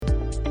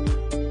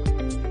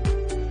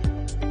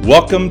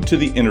Welcome to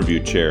the Interview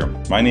Chair.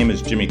 My name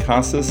is Jimmy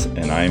Casas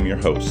and I am your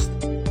host.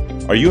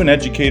 Are you an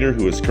educator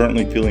who is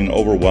currently feeling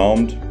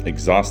overwhelmed,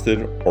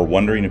 exhausted, or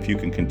wondering if you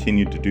can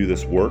continue to do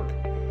this work?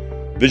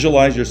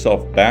 Visualize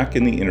yourself back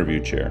in the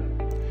interview chair.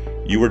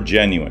 You were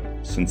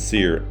genuine,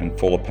 sincere, and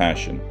full of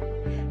passion.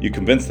 You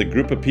convinced the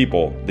group of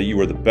people that you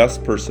were the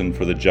best person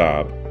for the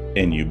job,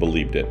 and you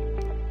believed it.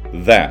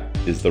 That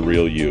is the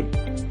real you.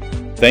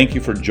 Thank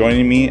you for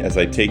joining me as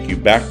I take you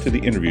back to the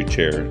interview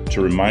chair to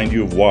remind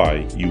you of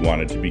why you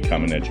wanted to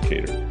become an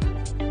educator.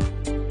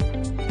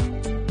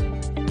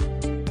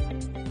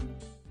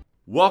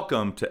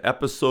 Welcome to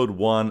episode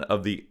 1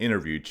 of the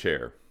interview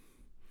chair.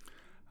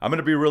 I'm going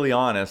to be really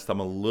honest, I'm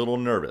a little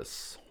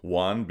nervous.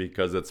 1,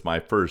 because it's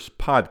my first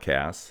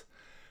podcast,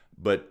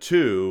 but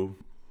 2,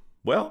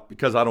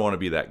 because I don't want to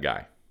be that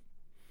guy.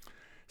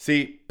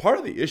 See, part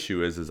of the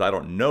issue is I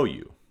don't know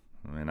you.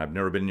 And I've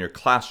never been in your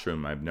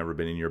classroom. I've never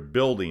been in your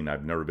building.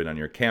 I've never been on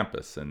your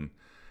campus. And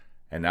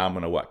now I'm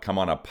going to come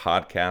on a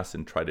podcast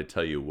and try to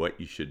tell you what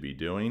you should be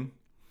doing?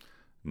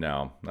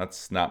 No,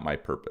 that's not my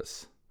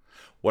purpose.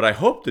 What I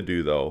hope to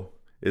do, though,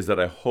 is that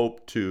I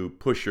hope to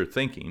push your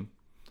thinking.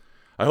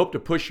 I hope to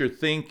push your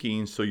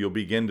thinking so you'll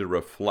begin to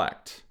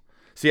reflect.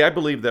 See, I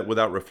believe that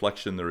without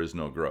reflection, there is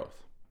no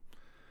growth.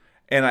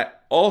 And I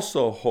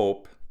also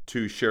hope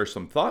to share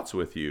some thoughts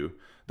with you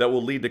that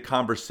will lead to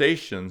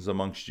conversations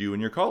amongst you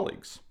and your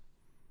colleagues.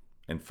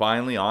 And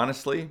finally,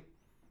 honestly,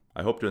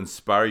 I hope to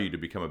inspire you to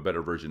become a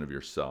better version of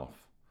yourself.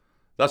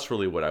 That's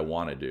really what I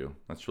want to do.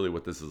 That's really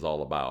what this is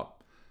all about.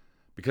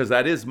 Because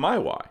that is my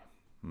why.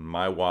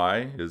 My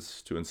why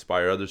is to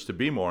inspire others to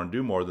be more and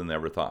do more than they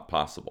ever thought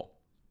possible.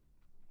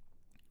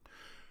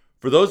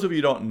 For those of you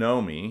who don't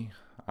know me,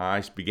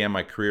 I began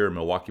my career in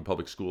Milwaukee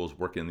Public Schools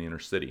working in the inner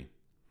city.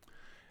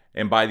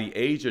 And by the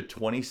age of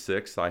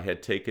 26, I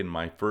had taken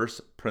my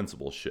first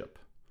principalship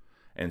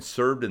and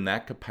served in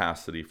that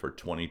capacity for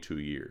 22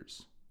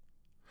 years.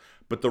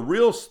 But the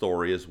real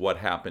story is what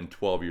happened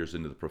 12 years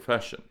into the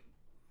profession.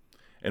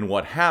 And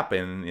what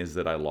happened is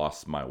that I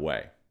lost my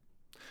way.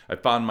 I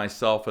found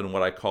myself in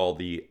what I call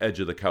the edge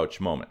of the couch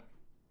moment.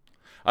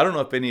 I don't know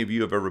if any of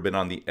you have ever been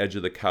on the edge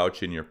of the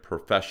couch in your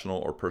professional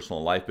or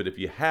personal life, but if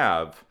you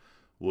have,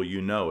 well,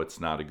 you know it's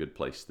not a good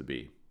place to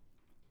be.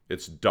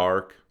 It's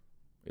dark.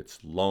 It's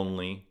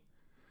lonely.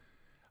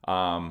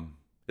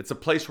 It's a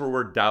place where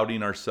we're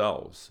doubting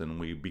ourselves and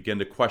we begin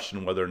to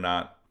question whether or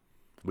not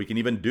we can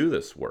even do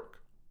this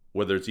work,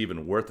 whether it's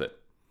even worth it.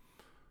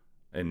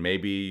 And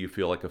maybe you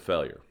feel like a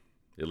failure.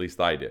 At least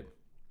I did.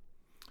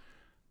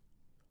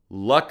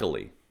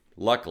 Luckily,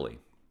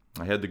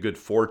 I had the good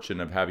fortune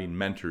of having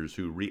mentors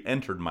who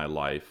re-entered my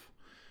life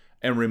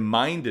and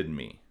reminded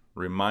me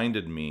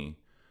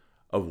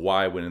of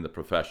why I went in the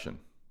profession.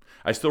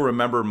 I still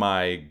remember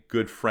my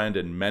good friend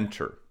and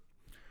mentor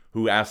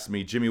who asked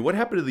me, Jimmy, what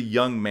happened to the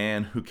young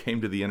man who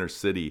came to the inner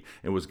city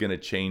and was going to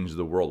change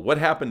the world? What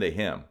happened to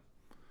him?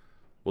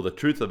 Well, the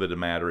truth of the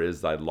matter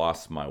is I'd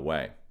lost my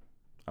way.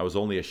 I was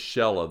only a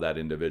shell of that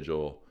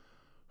individual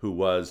who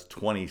was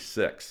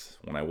 26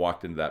 when I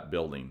walked into that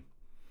building.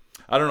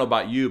 I don't know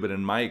about you, but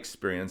in my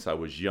experience, I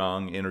was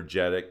young,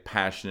 energetic,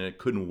 passionate,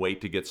 couldn't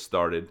wait to get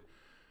started.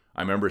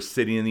 I remember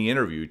sitting in the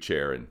interview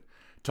chair and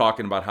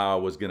talking about how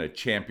I was going to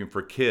champion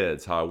for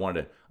kids, how I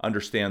wanted to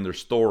understand their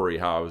story,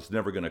 how I was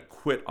never going to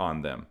quit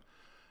on them,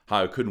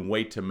 how I couldn't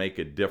wait to make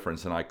a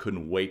difference, and I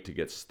couldn't wait to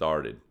get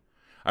started.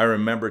 I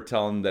remember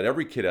telling them that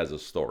every kid has a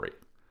story.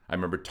 I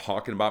remember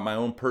talking about my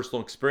own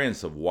personal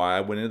experience of why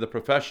I went into the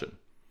profession.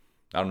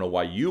 I don't know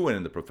why you went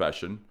into the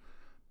profession,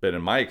 but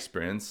in my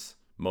experience,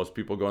 most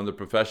people go into the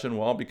profession,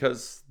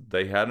 because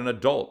they had an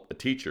adult, a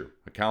teacher,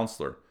 a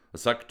counselor, a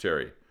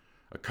secretary,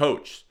 a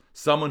coach,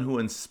 someone who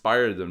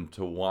inspired them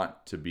to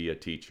want to be a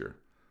teacher.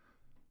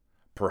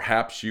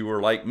 Perhaps you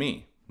were like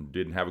me,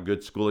 didn't have a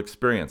good school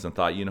experience and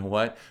thought, you know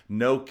what?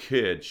 No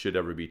kid should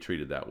ever be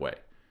treated that way.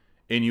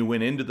 And you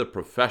went into the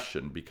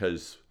profession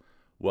because,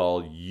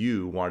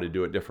 you wanted to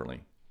do it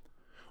differently.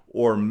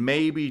 Or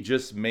maybe,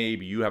 just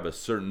maybe, you have a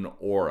certain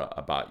aura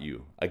about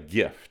you, a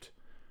gift.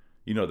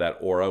 You know that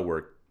aura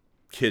where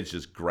kids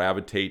just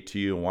gravitate to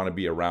you and want to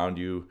be around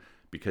you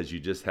because you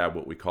just have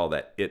what we call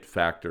that it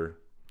factor.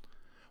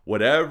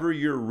 Whatever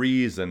your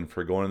reason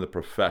for going to the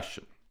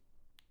profession,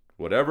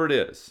 whatever it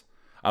is,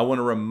 I want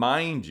to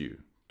remind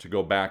you to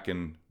go back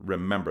and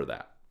remember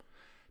that.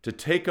 To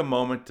take a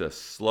moment to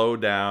slow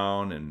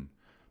down and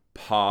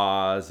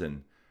pause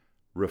and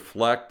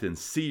reflect and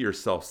see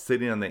yourself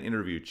sitting on the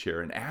interview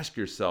chair and ask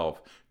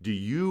yourself, do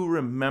you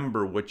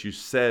remember what you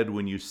said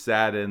when you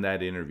sat in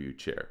that interview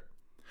chair?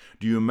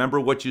 Do you remember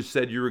what you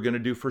said you were going to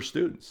do for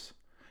students?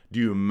 Do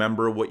you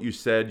remember what you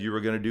said you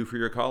were going to do for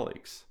your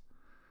colleagues?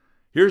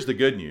 Here's the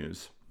good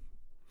news.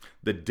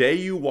 The day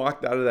you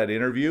walked out of that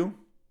interview,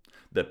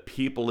 the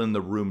people in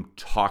the room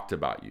talked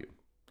about you.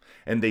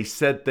 And they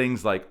said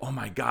things like, oh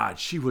my God,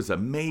 she was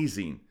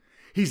amazing.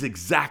 He's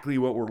exactly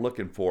what we're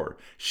looking for.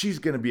 She's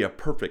going to be a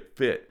perfect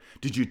fit.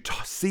 Did you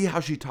see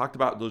how she talked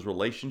about those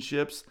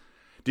relationships?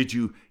 Did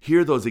you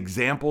hear those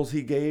examples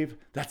he gave?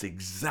 That's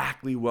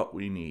exactly what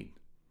we need.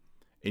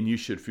 And you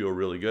should feel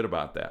really good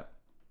about that.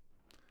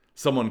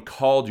 Someone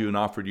called you and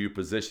offered you a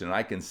position, and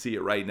I can see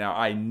it right now.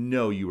 I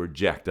know you were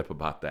jacked up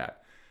about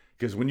that.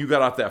 Because when you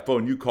got off that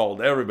phone, you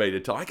called everybody to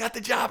tell, I got the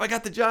job, I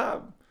got the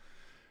job.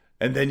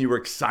 And then you were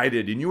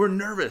excited and you were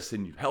nervous.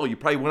 And you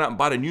probably went out and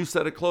bought a new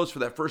set of clothes for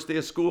that first day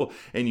of school.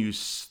 And you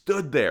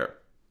stood there,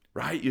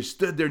 right? You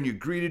stood there and you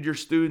greeted your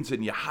students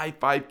and you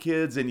high-fived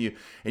kids and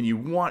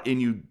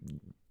you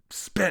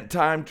spent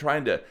time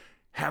trying to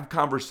have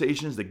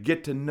conversations to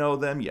get to know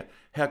them. You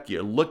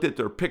looked at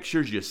their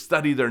pictures, you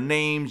studied their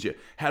names, you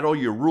had all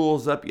your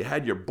rules up, you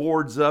had your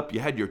boards up, you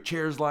had your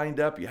chairs lined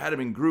up, you had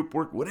them in group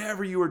work,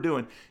 whatever you were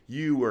doing,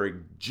 you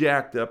were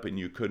jacked up and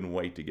you couldn't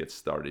wait to get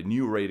started. And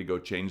you were ready to go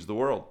change the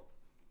world.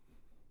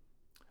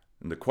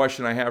 And the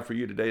question I have for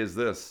you today is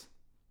this.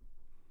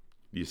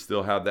 Do you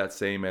still have that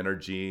same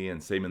energy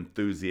and same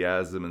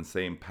enthusiasm and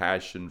same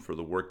passion for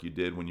the work you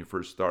did when you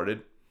first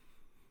started?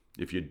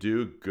 If you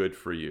do, good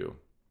for you.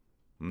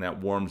 And that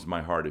warms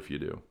my heart if you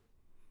do.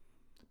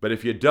 But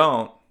if you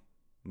don't,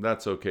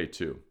 that's okay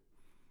too.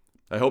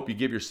 I hope you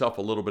give yourself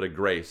a little bit of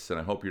grace, and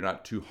I hope you're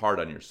not too hard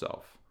on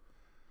yourself.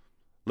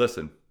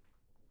 Listen,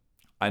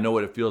 I know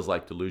what it feels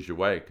like to lose your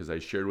way because I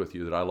shared with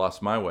you that I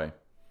lost my way.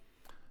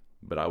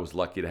 But I was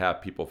lucky to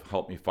have people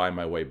help me find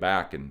my way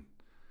back. And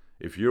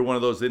if you're one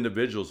of those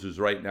individuals who's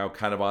right now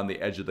kind of on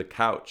the edge of the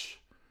couch,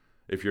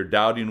 if you're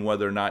doubting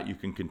whether or not you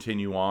can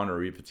continue on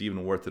or if it's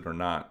even worth it or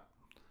not,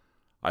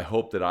 I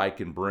hope that I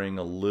can bring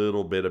a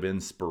little bit of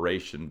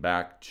inspiration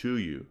back to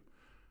you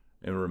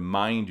and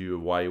remind you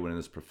of why you went in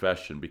this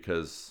profession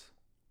because,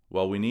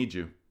 well, we need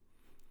you,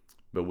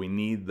 but we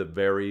need the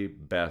very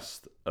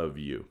best of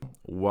you.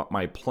 What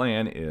my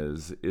plan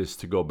is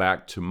to go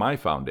back to my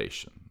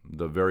foundation,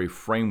 the very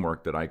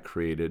framework that I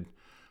created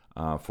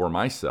for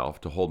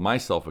myself to hold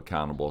myself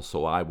accountable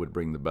so I would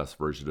bring the best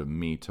version of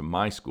me to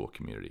my school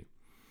community.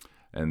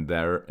 And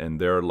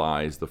there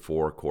lies the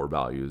 4 core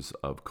values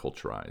of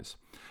Culturize.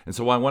 And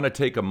so I want to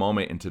take a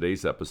moment in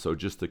today's episode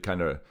just to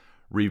kind of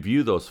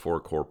review those 4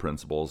 core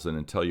principles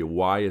and tell you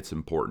why it's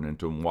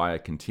important and why I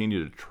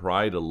continue to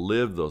try to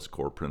live those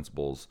core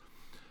principles,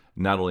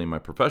 not only in my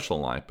professional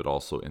life, but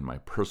also in my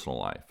personal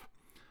life.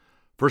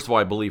 First of all,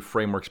 I believe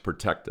frameworks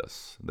protect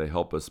us. They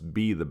help us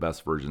be the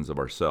best versions of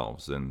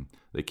ourselves, and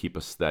they keep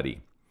us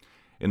steady.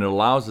 And it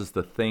allows us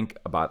to think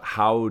about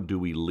how do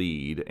we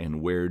lead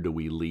and where do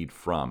we lead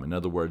from. In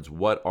other words,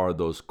 what are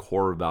those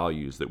core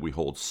values that we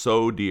hold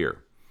so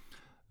dear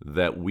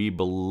that we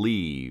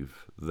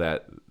believe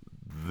that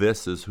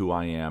this is who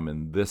I am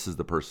and this is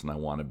the person I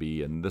want to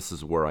be and this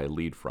is where I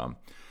lead from.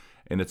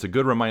 And it's a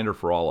good reminder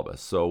for all of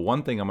us. So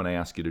one thing I'm going to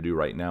ask you to do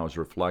right now is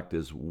reflect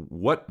is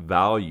what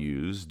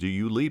values do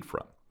you lead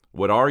from?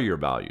 What are your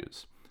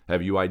values?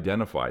 Have you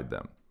identified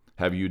them?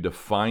 Have you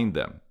defined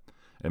them?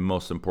 And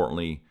most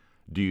importantly,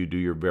 do you do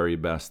your very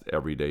best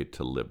every day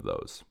to live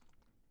those?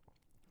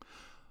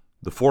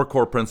 The 4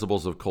 core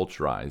principles of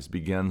Culturize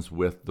begins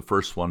with the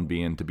first one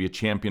being to be a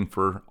champion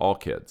for all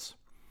kids.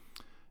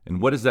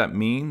 And what does that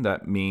mean?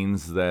 That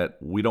means that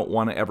we don't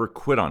want to ever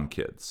quit on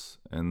kids.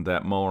 And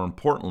that more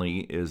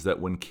importantly is that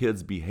when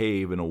kids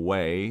behave in a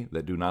way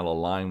that do not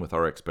align with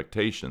our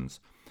expectations,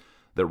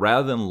 that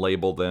rather than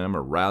label them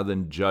or rather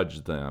than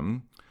judge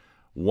them,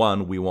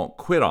 1, we won't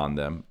quit on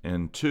them,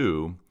 and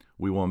 2,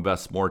 we will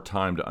invest more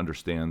time to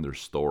understand their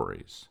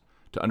stories,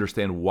 to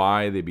understand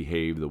why they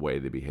behave the way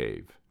they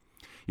behave.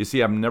 You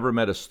see, I've never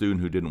met a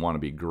student who didn't want to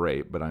be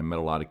great, but I met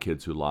a lot of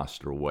kids who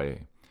lost their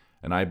way.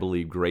 And I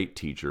believe great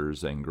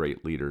teachers and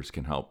great leaders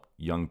can help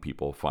young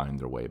people find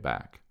their way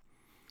back.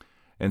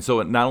 And so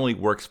it not only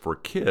works for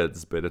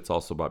kids, but it's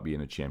also about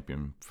being a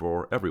champion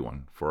for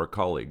everyone, for our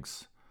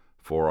colleagues,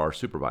 for our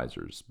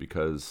supervisors,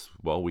 because,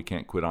 well, we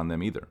can't quit on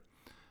them either.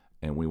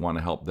 And we want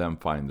to help them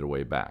find their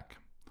way back.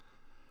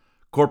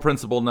 Core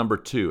principle number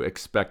 2,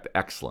 expect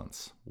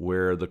excellence.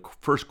 Where the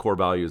first core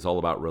value is all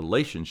about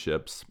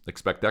relationships,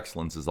 expect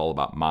excellence is all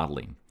about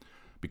modeling.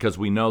 Because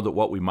we know that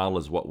what we model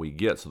is what we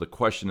get. So the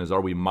question is,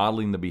 are we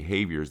modeling the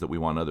behaviors that we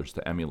want others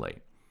to emulate?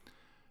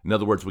 In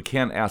other words, we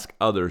can't ask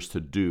others to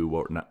do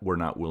what we're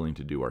not willing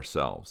to do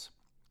ourselves.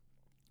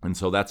 And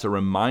so that's a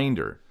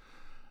reminder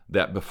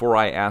that before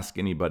I ask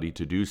anybody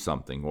to do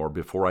something or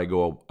before I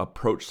go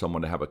approach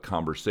someone to have a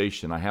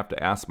conversation, I have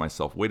to ask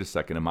myself, wait a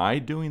second, am I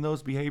doing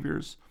those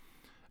behaviors?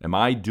 Am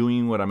I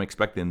doing what I'm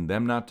expecting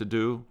them not to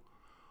do?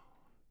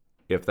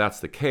 If that's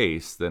the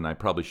case, then I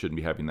probably shouldn't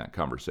be having that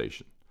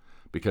conversation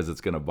because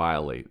it's going to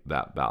violate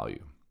that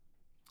value.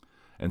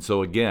 And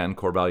so again,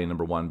 core value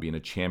number 1, being a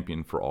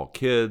champion for all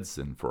kids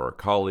and for our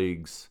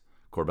colleagues.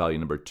 Core value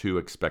number 2,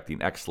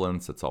 expecting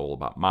excellence. It's all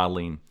about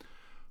modeling.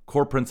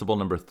 Core principle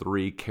number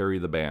 3, carry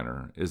the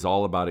banner, is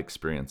all about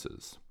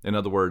experiences. In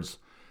other words,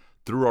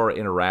 through our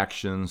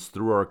interactions,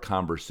 through our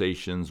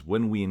conversations,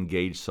 when we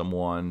engage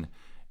someone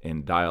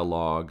in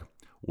dialogue,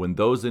 when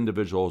those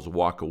individuals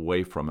walk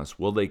away from us,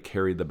 will they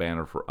carry the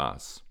banner for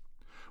us?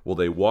 Will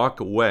they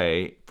walk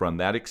away from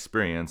that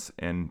experience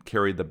and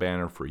carry the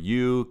banner for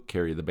you,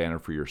 carry the banner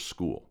for your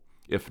school?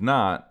 If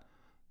not,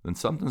 then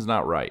something's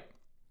not right.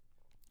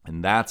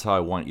 And that's how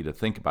I want you to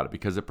think about it,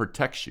 because it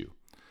protects you.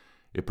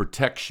 It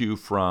protects you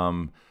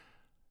from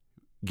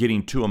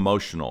getting too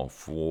emotional,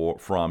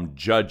 from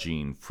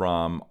judging,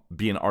 from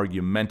being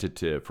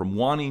argumentative, from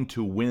wanting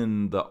to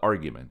win the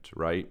argument,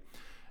 right?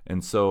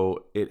 And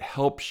so it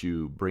helps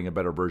you bring a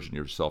better version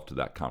of yourself to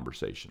that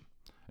conversation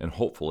and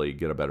hopefully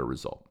get a better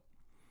result.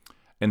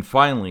 And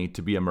finally,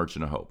 to be a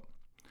merchant of hope.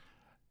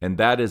 And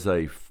that is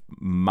a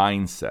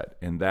mindset,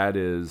 and that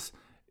is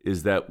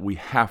that we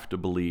have to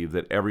believe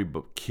that every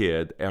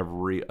kid,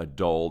 every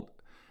adult,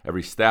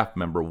 every staff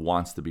member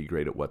wants to be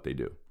great at what they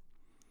do.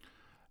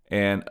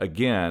 And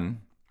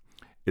again,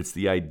 it's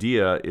the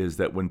idea is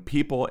that when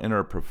people enter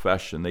a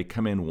profession, they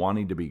come in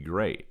wanting to be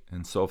great.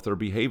 And so if they're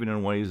behaving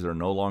in ways that are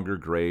no longer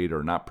great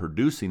or not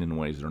producing in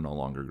ways that are no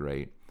longer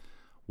great,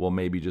 well,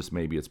 maybe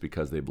it's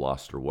because they've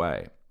lost their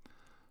way.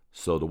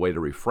 So the way to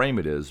reframe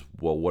it is,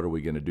 well, what are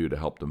we going to do to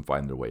help them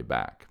find their way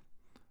back?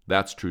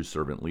 That's true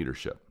servant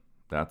leadership.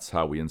 That's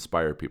how we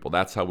inspire people.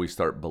 That's how we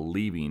start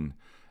believing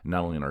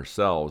not only in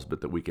ourselves,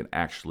 but that we can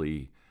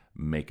actually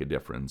make a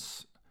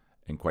difference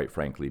and, quite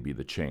frankly, be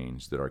the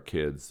change that our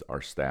kids, our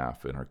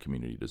staff, and our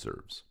community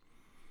deserves.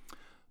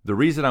 The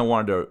reason I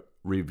wanted to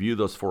review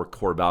those 4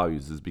 core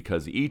values is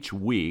because each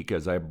week,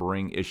 as I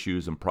bring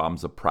issues and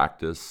problems of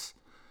practice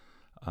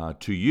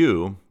to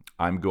you,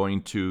 I'm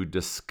going to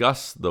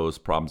discuss those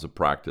problems of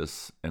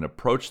practice and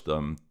approach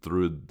them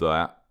through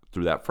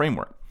that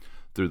framework,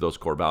 through those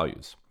core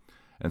values.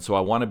 And so I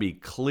want to be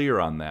clear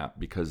on that,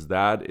 because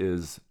that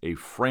is a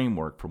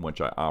framework from which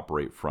I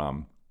operate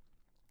from,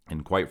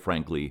 and quite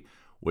frankly,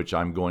 which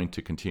I'm going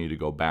to continue to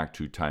go back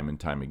to time and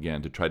time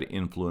again to try to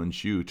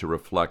influence you to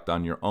reflect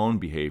on your own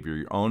behavior,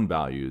 your own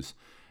values,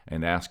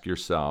 and ask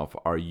yourself,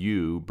 are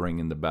you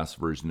bringing the best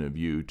version of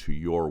you to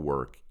your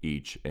work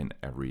each and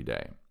every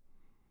day?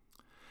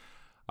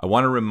 I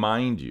want to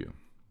remind you,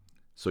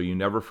 so you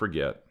never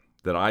forget,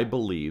 that I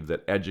believe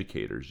that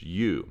educators,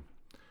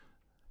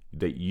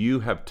 that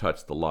you have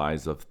touched the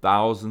lives of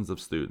thousands of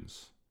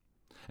students,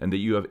 and that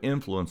you have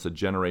influenced a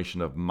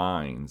generation of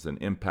minds and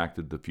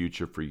impacted the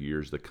future for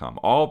years to come,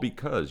 all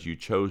because you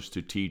chose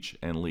to teach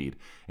and lead.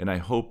 And I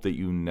hope that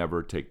you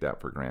never take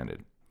that for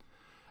granted.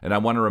 And I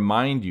want to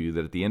remind you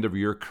that at the end of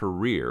your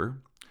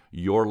career,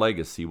 your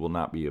legacy will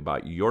not be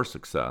about your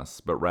success,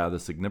 but rather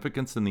the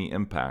significance and the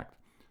impact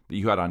that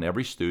you had on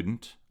every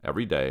student,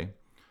 every day,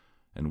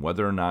 and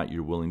whether or not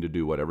you're willing to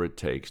do whatever it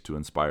takes to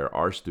inspire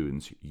our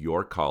students,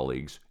 your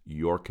colleagues,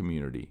 your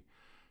community,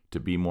 to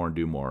be more and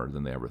do more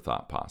than they ever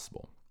thought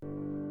possible.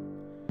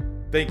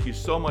 Thank you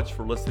so much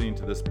for listening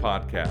to this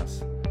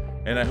podcast,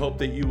 and I hope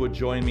that you will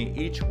join me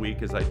each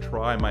week as I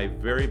try my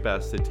very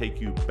best to take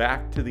you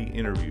back to the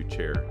interview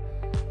chair,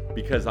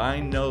 because I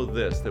know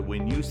this, that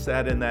when you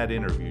sat in that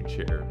interview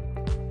chair,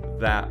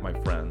 that, my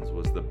friends,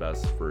 was the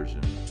best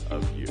version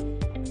of you.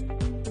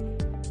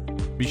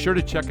 Be sure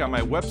to check out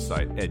my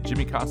website at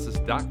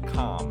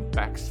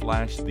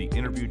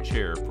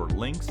jimmycasas.com/theinterviewchair for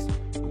links,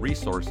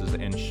 resources,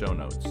 and show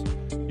notes.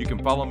 You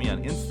can follow me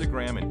on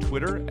Instagram and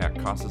Twitter at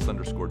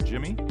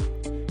Casas_Jimmy.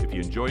 If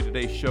you enjoyed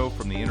today's show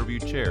from the interview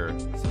chair,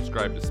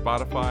 subscribe to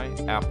Spotify,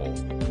 Apple,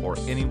 or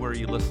anywhere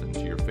you listen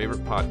to your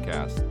favorite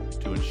podcast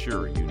to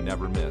ensure you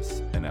never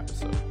miss an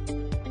episode.